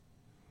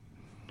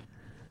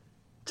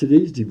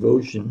Today's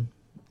devotion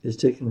is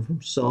taken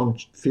from Psalm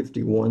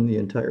 51, the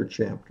entire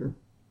chapter.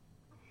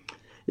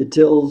 It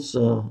tells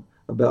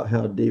about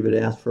how David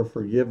asked for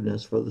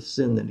forgiveness for the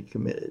sin that he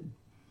committed.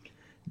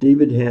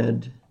 David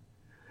had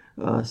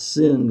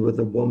sinned with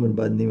a woman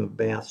by the name of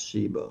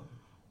Bath-sheba.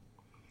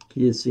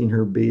 He had seen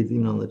her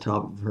bathing on the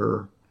top of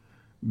her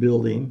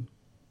building,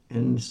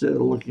 and instead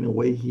of looking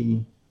away,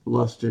 he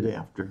lusted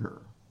after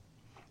her.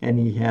 And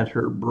he had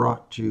her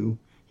brought to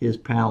his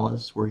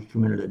palace where he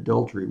committed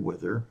adultery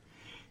with her.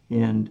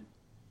 And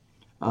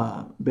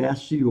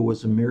Bath-sheba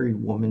was a married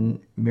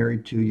woman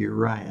married to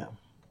Uriah.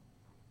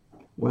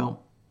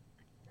 Well,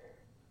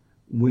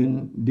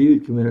 when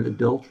David committed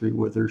adultery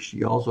with her,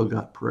 she also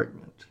got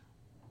pregnant.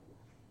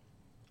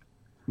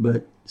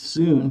 But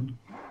soon,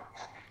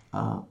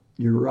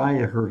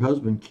 Uriah, her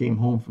husband, came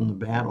home from the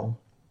battle.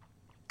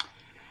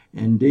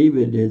 And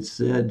David had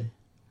said,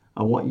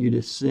 I want you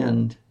to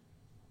send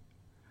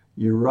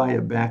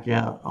Uriah back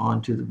out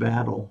onto the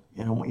battle,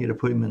 and I want you to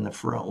put him in the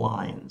front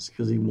lines,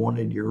 because he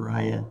wanted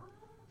Uriah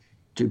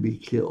to be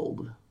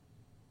killed.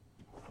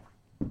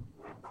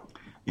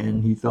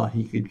 And he thought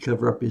he could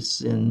cover up his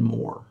sin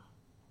more.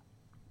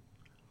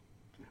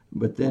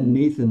 But then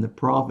Nathan the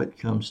prophet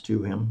comes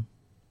to him,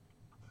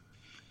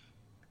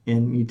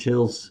 and he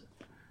tells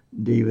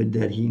David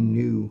that he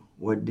knew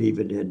what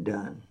David had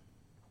done.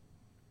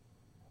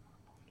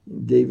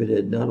 David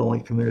had not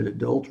only committed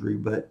adultery,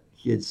 but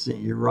he had sent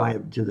Uriah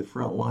to the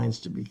front lines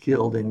to be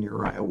killed, and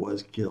Uriah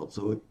was killed.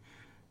 So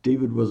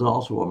David was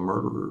also a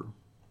murderer.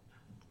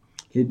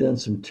 He had done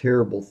some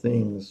terrible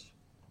things.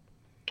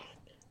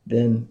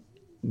 Then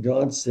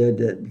God said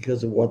that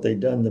because of what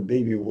they'd done, the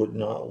baby would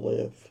not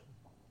live.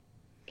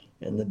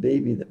 And the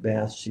baby that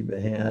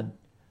Bathsheba had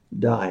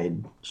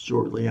died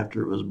shortly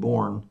after it was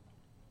born.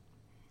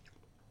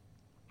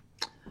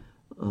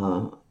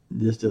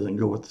 This doesn't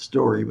go with the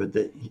story, but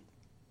that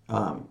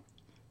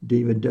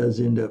David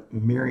does end up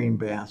marrying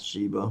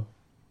Bathsheba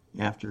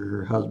after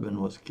her husband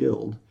was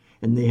killed.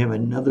 And they have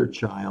another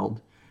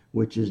child,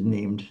 which is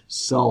named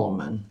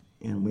Solomon.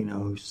 And we know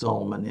who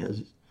Solomon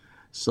is.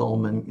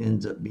 Solomon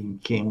ends up being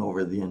king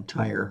over the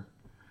entire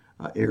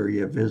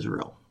area of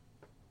Israel.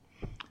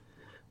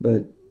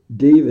 But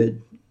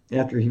David,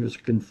 after he was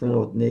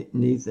confronted with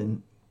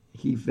Nathan,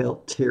 he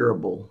felt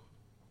terrible.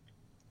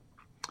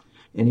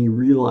 And he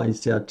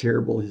realized how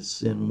terrible his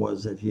sin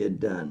was that he had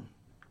done.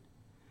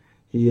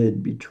 He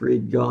had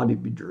betrayed God, he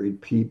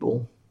betrayed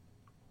people.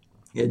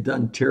 He had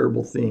done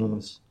terrible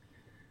things.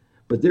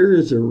 But there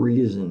is a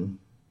reason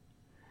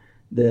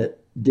that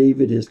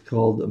David is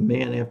called a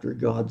man after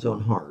God's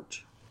own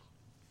heart.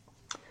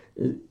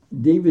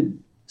 David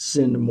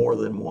sinned more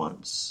than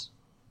once.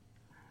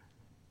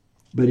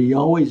 But he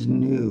always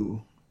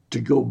knew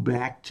to go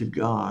back to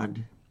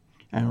God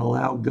and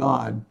allow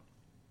God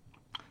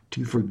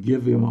to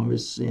forgive him of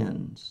his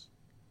sins.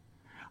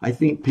 I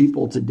think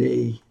people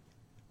today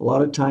a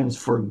lot of times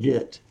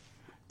forget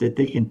that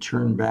they can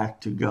turn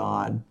back to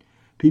God.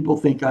 People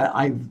think,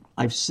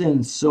 I've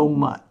sinned so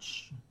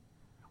much.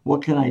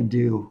 What can I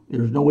do?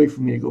 There's no way for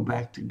me to go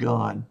back to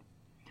God.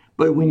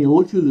 But when you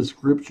look through the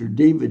scripture,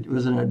 David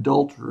was an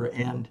adulterer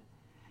and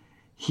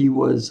he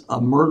was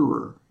a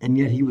murderer, and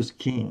yet he was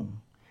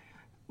king.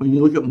 When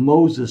you look at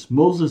Moses,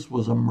 Moses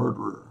was a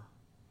murderer.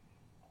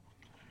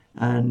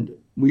 And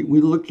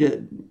we look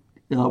at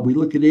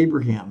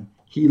Abraham.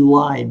 He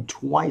lied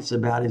twice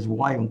about his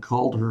wife and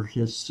called her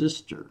his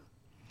sister.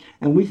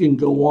 And we can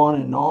go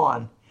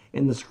on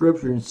in the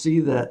scripture and see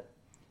that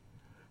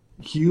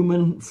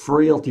human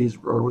frailties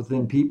are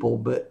within people,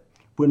 but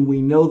when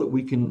we know that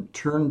we can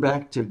turn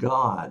back to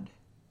God,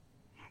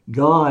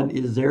 God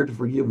is there to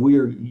forgive. We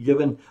are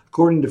given,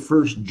 according to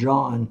 1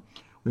 John,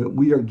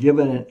 we are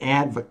given an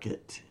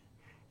advocate,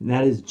 and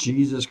that is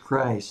Jesus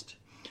Christ.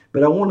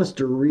 But I want us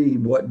to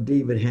read what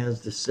David has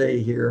to say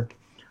here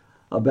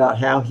about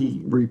how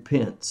he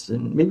repents.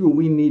 And maybe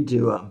we need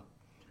to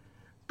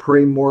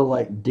pray more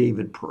like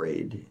David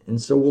prayed.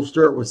 And so we'll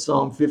start with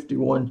Psalm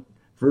 51,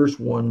 verse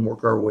 1,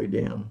 work our way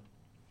down.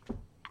 It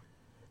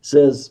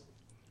says,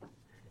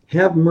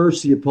 have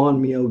mercy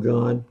upon me, O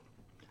God,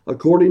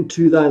 according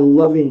to thy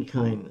loving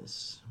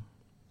kindness,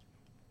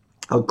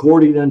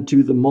 according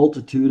unto the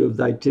multitude of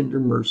thy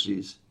tender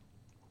mercies.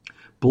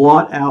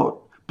 Blot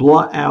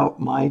out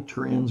my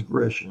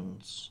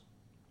transgressions.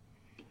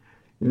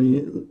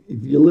 And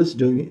if you listen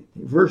to him,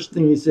 the first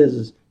thing he says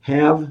is,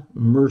 have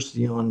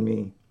mercy on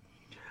me.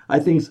 I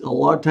think a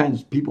lot of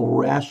times people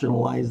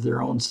rationalize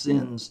their own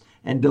sins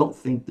and don't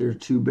think they're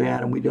too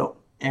bad, and we don't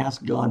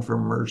ask God for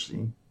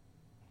mercy.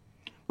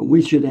 But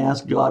we should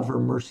ask God for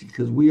mercy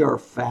because we are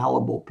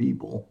fallible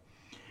people.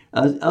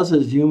 Us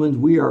as humans,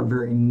 we are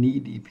very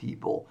needy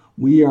people.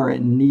 We are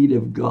in need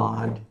of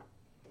God.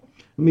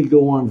 Let me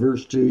go on,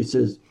 verse 2. He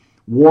says,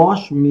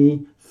 wash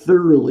me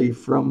thoroughly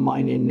from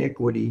mine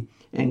iniquity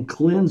and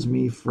cleanse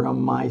me from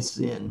my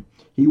sin.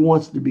 He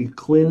wants to be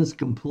cleansed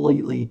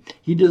completely.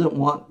 He doesn't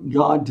want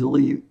God to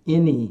leave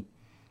any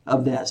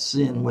of that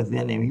sin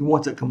within him. He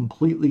wants it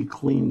completely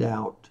cleaned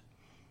out.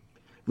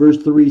 Verse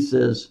 3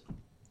 says,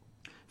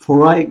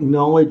 For I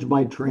acknowledge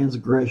my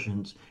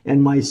transgressions,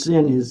 and my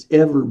sin is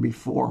ever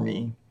before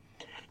me.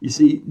 You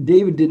see,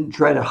 David didn't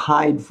try to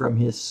hide from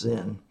his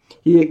sin.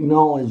 He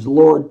acknowledged,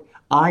 Lord,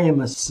 I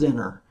am a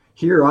sinner.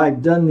 Here,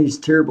 I've done these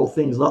terrible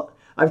things.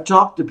 I've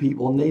talked to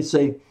people, and they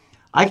say,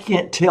 I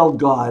can't tell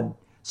God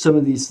some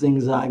of these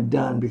things I've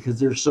done because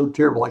they're so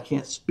terrible. I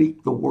can't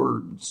speak the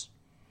words.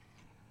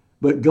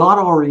 But God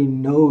already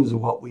knows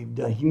what we've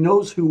done. He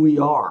knows who we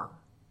are.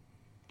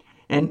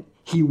 And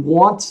he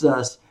wants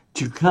us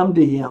to come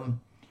to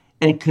him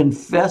and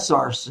confess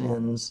our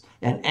sins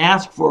and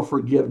ask for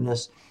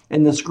forgiveness.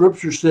 And the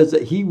scripture says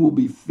that he will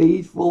be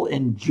faithful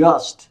and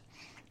just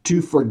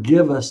to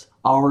forgive us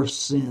our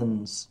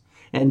sins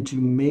and to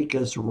make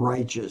us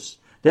righteous.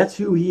 That's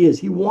who he is.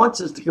 He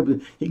wants us to come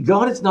to him.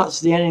 God is not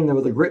standing there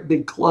with a great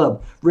big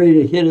club ready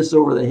to hit us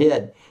over the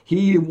head.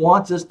 He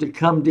wants us to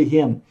come to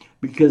him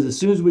because as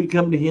soon as we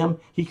come to him,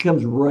 he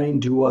comes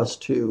running to us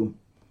too.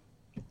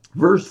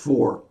 Verse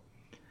 4.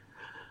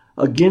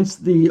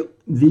 Against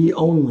thee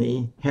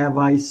only have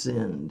I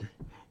sinned,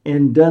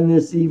 and done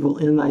this evil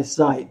in thy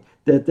sight,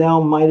 that thou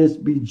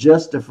mightest be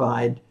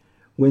justified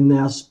when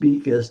thou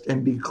speakest,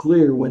 and be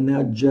clear when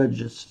thou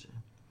judgest.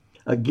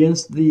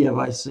 Against thee have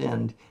I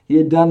sinned. He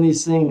had done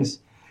these things.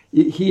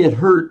 He had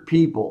hurt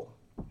people.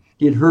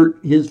 He had hurt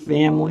his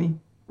family.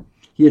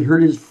 He had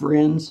hurt his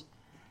friends.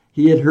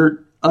 He had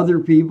hurt other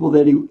people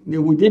that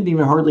we didn't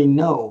even hardly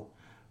know.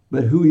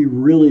 But who he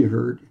really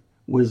hurt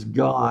was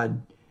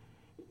God,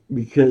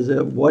 because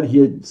of what he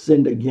had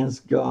sinned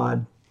against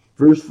God.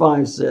 Verse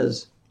 5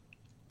 says,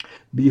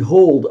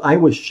 Behold, I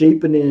was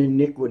shapen in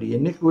iniquity.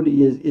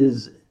 Iniquity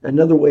is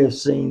another way of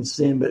saying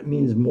sin, but it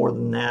means more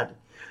than that.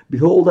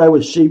 Behold, I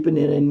was shapen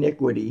in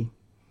iniquity,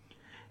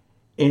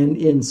 and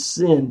in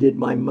sin did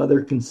my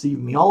mother conceive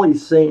me. All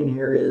he's saying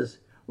here is,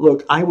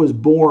 look, I was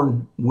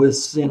born with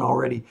sin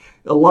already.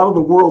 A lot of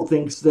the world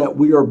thinks that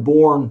we are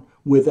born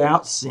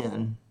without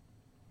sin,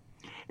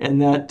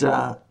 and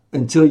that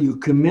until you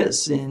commit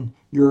sin,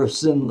 you're a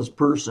sinless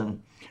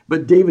person.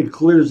 But David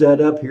clears that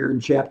up here in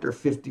chapter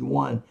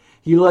 51.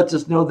 He lets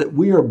us know that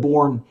we are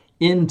born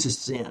into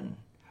sin.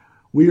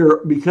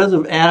 Because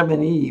of Adam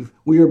and Eve,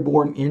 we are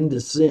born into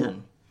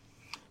sin.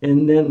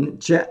 And then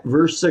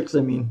verse 6,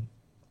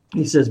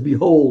 he says,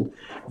 Behold,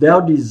 thou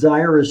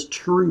desirest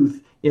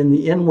truth in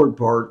the inward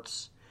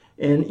parts,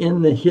 and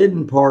in the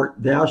hidden part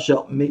thou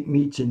shalt make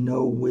me to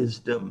know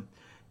wisdom.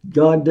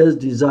 God does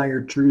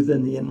desire truth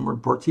in the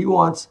inward parts. He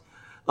wants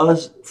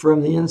us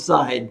from the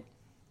inside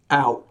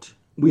out.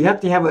 We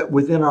have to have it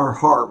within our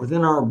heart,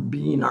 within our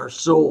being, our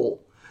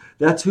soul.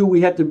 That's who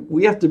we have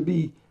to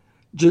be,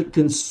 just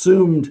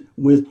consumed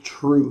with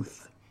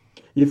truth.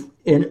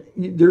 And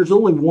there's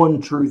only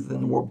one truth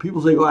in the world.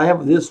 People say, well, I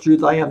have this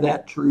truth, I have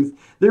that truth.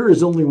 There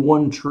is only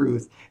one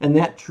truth, and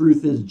that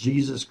truth is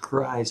Jesus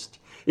Christ.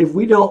 If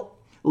we don't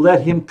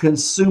let him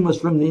consume us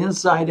from the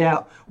inside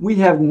out, we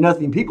have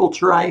nothing. People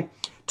try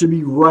to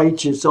be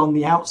righteous on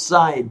the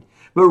outside,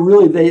 but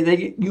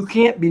really you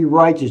can't be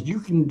righteous. You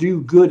can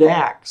do good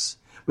acts,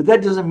 but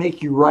that doesn't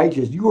make you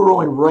righteous. You are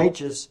only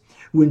righteous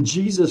when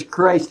Jesus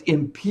Christ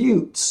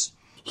imputes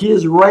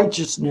his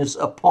righteousness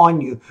upon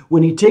you.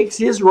 When he takes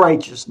his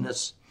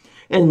righteousness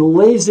and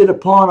lays it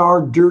upon our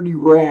dirty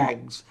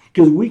rags,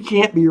 because we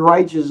can't be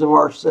righteous of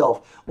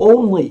ourselves.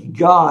 Only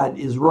God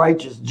is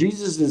righteous.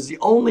 Jesus is the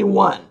only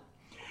one.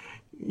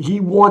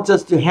 He wants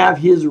us to have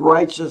his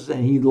righteousness,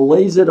 and he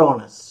lays it on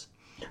us.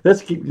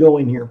 Let's keep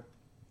going here.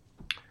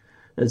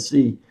 Let's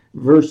see.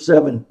 Verse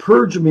 7,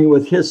 Purge me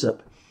with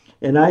hyssop,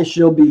 and I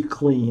shall be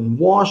clean.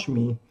 Wash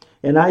me,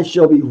 and I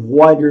shall be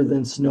whiter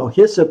than snow.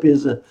 Hyssop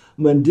is a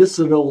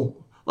medicinal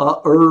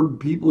herb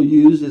people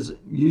use. Is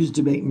used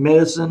to make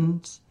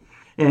medicines,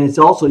 and it's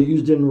also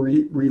used in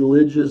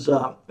religious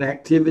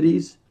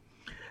activities.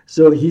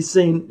 So he's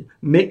saying,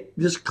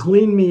 just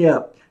clean me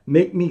up.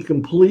 Make me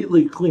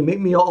completely clean. Make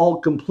me all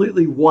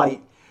completely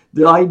white.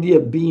 The idea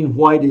of being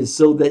white is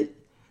so that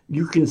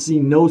you can see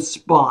no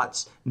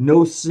spots,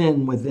 no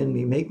sin within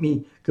me. Make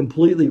me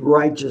completely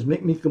righteous.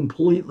 Make me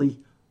completely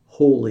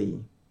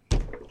holy.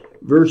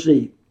 Verse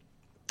 8,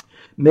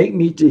 Make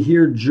me to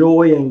hear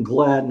joy and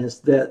gladness,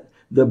 that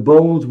the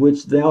bones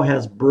which thou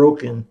hast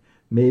broken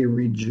may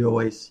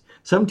rejoice.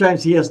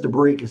 Sometimes he has to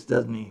break us,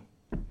 doesn't he?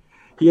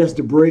 He has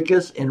to break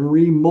us and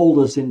remold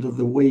us into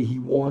the way he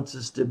wants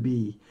us to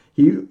be.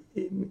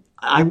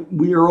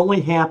 We are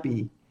only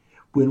happy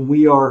when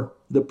we are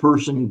the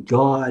person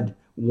God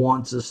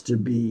wants us to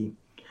be.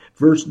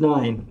 Verse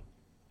 9,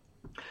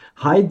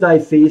 Hide thy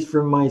face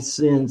from my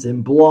sins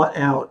and blot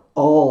out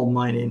all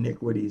mine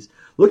iniquities.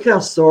 Look how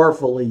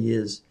sorrowful he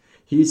is.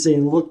 He's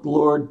saying, look,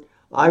 Lord,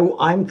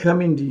 I'm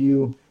coming to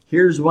you.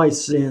 Here's my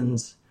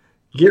sins.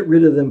 Get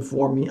rid of them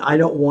for me. I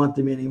don't want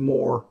them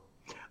anymore.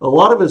 A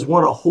lot of us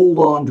want to hold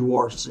on to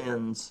our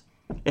sins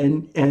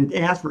and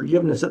ask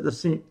forgiveness at the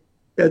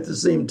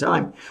same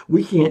time.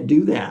 We can't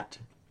do that.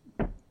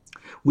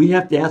 We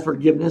have to ask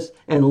forgiveness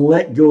and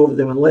let go of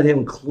them and let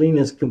him clean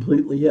us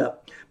completely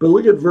up. But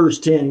look at verse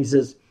 10. He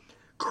says,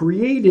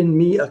 Create in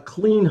me a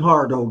clean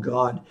heart, O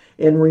God,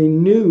 and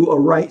renew a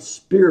right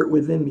spirit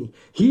within me.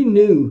 He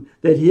knew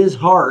that his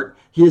heart,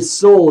 his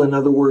soul, in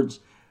other words,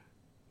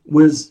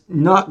 was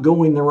not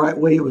going the right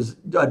way. It was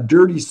a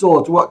dirty soul.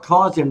 It's what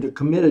caused him to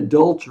commit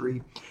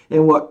adultery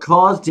and what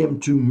caused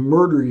him to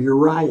murder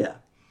Uriah.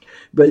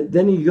 But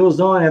then he goes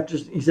on after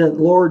he said,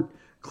 Lord,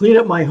 clean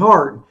up my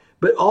heart,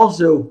 but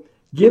also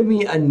give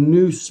me a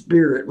new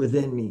spirit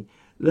within me.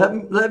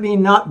 Let me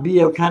not be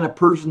a kind of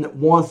person that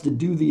wants to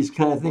do these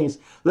kind of things.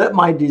 Let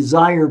my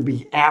desire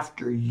be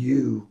after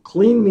you.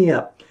 Clean me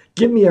up.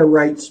 Give me a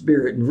right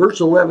spirit. And verse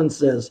 11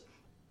 says,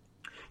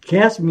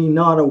 cast me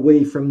not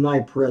away from thy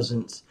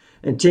presence,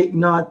 and take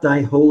not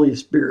thy Holy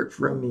Spirit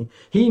from me.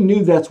 He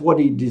knew that's what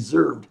he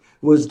deserved,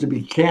 was to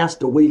be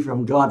cast away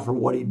from God for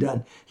what he'd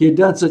done. He had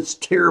done such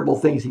terrible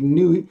things. He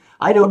knew,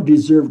 I don't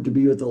deserve to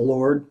be with the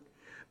Lord.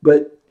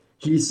 But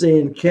he's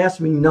saying, cast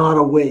me not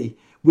away.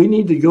 We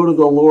need to go to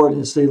the Lord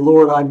and say,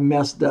 Lord, I've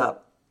messed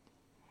up.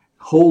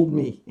 Hold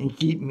me and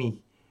keep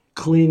me.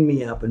 Clean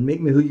me up and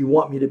make me who you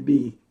want me to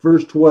be.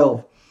 Verse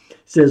 12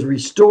 says,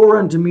 restore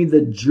unto me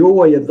the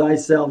joy of thy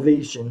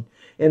salvation,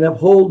 and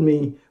uphold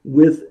me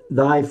with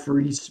thy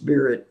free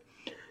spirit.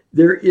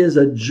 There is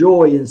a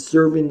joy in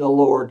serving the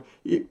Lord.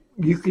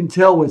 You can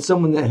tell when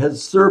someone that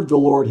has served the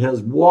Lord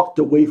has walked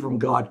away from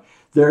God.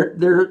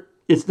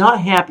 It's not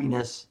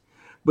happiness,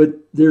 but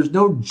there's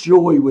no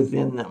joy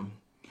within them.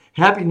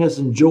 Happiness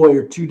and joy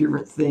are two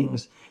different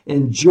things,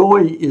 and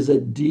joy is a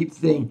deep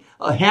thing.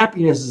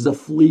 Happiness is a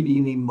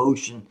fleeting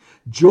emotion.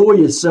 Joy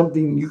is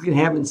something you can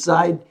have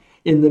inside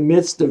in the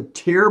midst of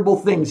terrible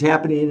things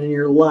happening in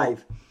your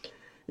life.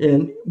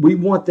 And we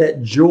want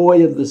that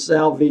joy of the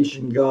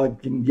salvation God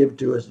can give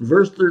to us.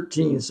 Verse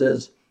 13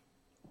 says,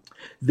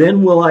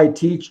 then will I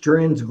teach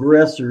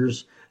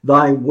transgressors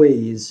thy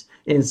ways,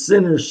 and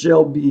sinners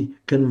shall be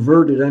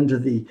converted unto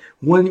thee.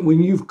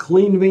 When you've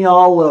cleaned me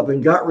all up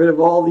and got rid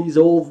of all these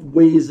old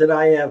ways that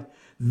I have,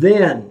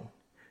 then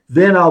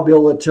I'll be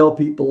able to tell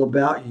people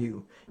about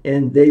you,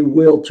 and they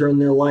will turn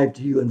their life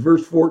to you. And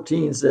verse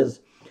 14 says,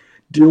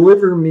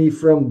 deliver me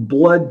from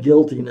blood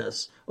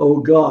guiltiness, O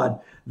God,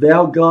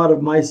 thou God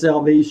of my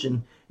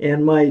salvation,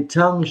 and my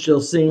tongue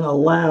shall sing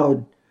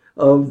aloud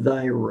of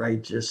thy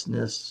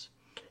righteousness.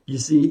 You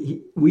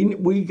see, we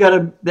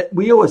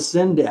owe a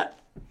sin debt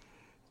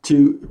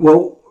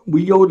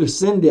we owe a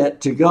sin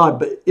debt to God,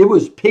 but it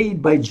was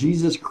paid by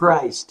Jesus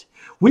Christ.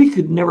 We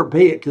could never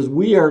pay it because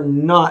we're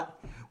not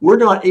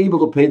able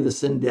to pay the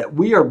sin debt.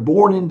 We are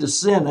born into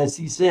sin, as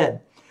he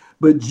said.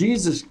 But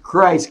Jesus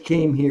Christ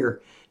came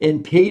here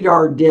and paid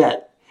our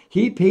debt.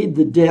 He paid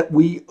the debt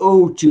we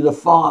owe to the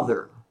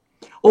Father.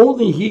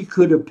 Only he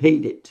could have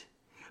paid it,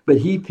 but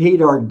he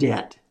paid our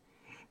debt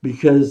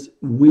because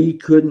we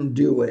couldn't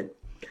do it.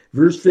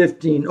 Verse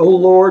 15, O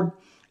Lord,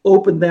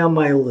 open thou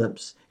my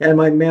lips, and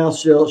my mouth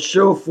shall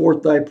show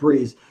forth thy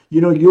praise.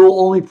 You'll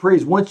only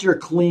praise once you're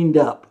cleaned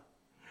up.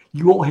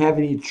 You won't have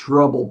any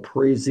trouble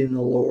praising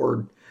the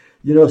Lord.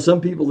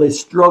 Some people, they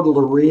struggle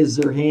to raise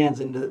their hands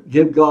and to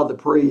give God the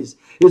praise.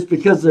 It's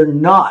because they're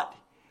not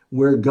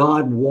where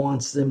God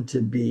wants them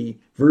to be.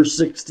 Verse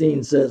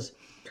 16 says,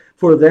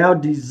 for thou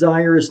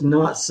desirest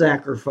not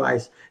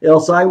sacrifice,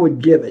 else I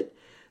would give it.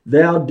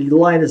 Thou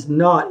delightest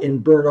not in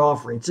burnt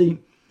offering. See,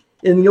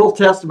 in the Old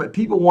Testament,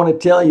 people want to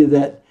tell you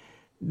that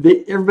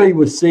everybody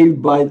was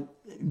saved by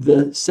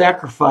the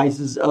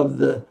sacrifices of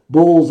the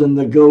bulls and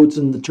the goats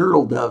and the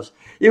turtle doves.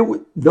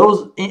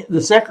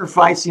 The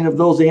sacrificing of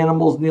those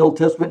animals in the Old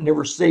Testament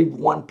never saved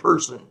one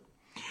person.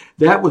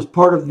 That was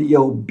part of the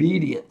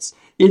obedience.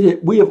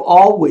 We have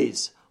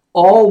always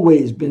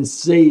been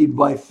saved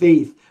by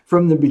faith.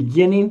 From the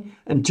beginning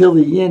until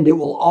the end, it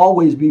will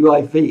always be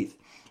by faith.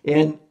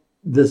 And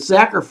the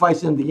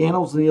sacrificing of the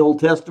animals in the Old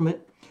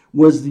Testament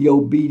was the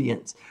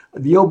obedience.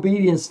 The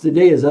obedience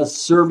today is us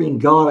serving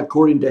God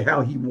according to how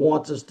he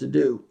wants us to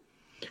do.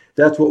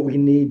 That's what we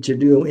need to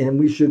do, and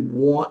we should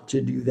want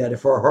to do that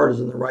if our heart is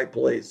in the right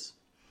place.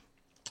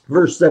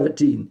 Verse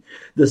 17,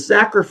 the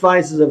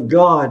sacrifices of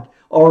God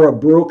are a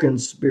broken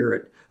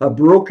spirit, a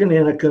broken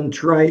and a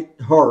contrite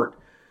heart.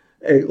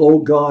 O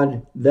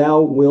God,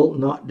 thou wilt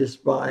not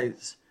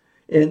despise.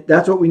 And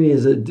that's what we need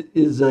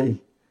is a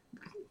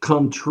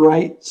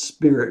contrite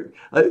spirit.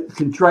 A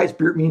contrite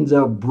spirit means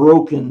a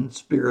broken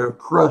spirit, a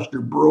crushed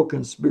or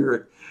broken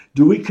spirit.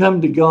 Do we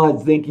come to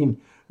God thinking,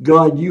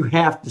 God, you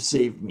have to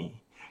save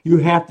me. You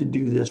have to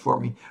do this for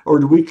me. Or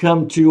do we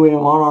come to him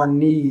on our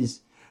knees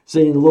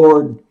saying,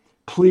 Lord,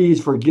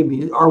 please forgive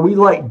me? Are we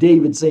like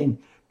David saying,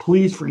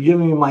 please forgive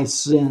me my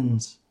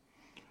sins?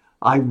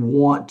 I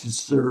want to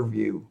serve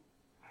you.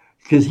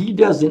 Because he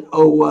doesn't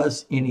owe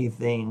us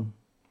anything.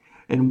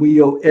 And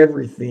we owe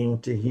everything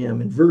to him.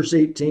 In verse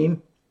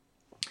 18,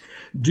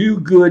 do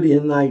good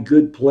in thy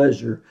good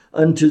pleasure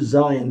unto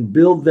Zion.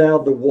 Build thou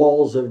the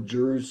walls of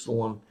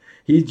Jerusalem.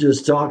 He's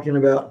just talking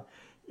about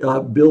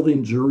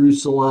building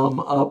Jerusalem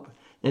up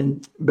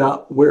and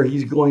about where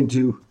he's going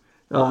to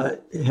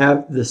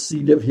have the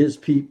seat of his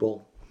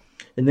people.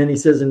 And then he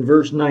says in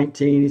verse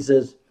 19, he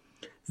says,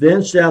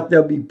 Then shalt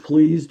thou be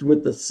pleased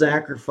with the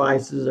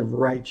sacrifices of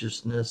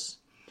righteousness,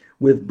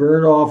 with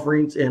burnt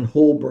offerings and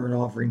whole burnt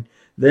offering.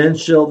 Then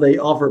shall they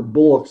offer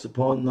bullocks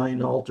upon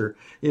thine altar.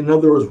 In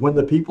other words, when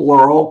the people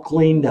are all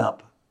cleaned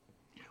up,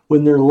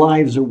 when their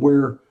lives are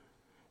where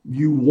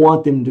you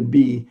want them to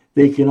be,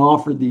 they can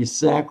offer these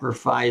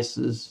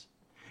sacrifices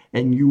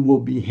and you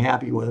will be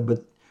happy with it.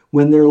 But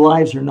when their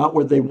lives are not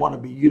where they want to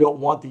be, you don't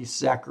want these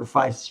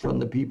sacrifices from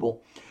the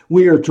people.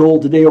 We are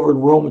told today over in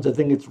Romans, I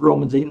think it's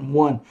Romans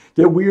 8:1,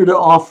 that we are to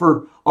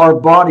offer our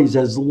bodies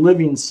as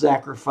living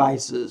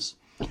sacrifices.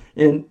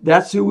 And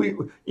that's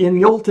who in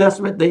the Old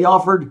Testament, they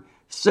offered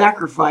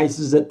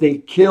sacrifices that they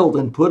killed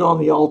and put on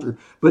the altar.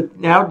 But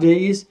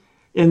nowadays,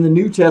 in the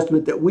New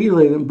Testament that we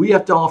live in, we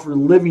have to offer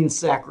living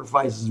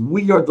sacrifices.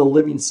 We are the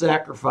living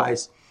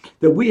sacrifice,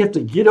 that we have to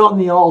get on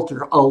the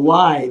altar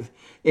alive,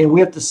 and we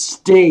have to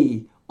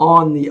stay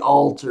on the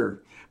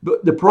altar.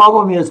 But the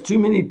problem is too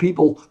many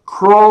people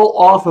crawl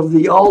off of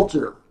the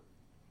altar.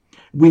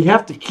 We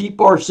have to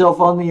keep ourselves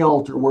on the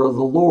altar where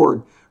the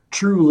Lord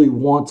truly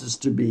wants us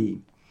to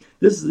be.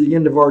 This is the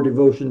end of our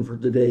devotion for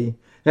today.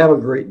 Have a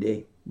great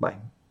day. Bye.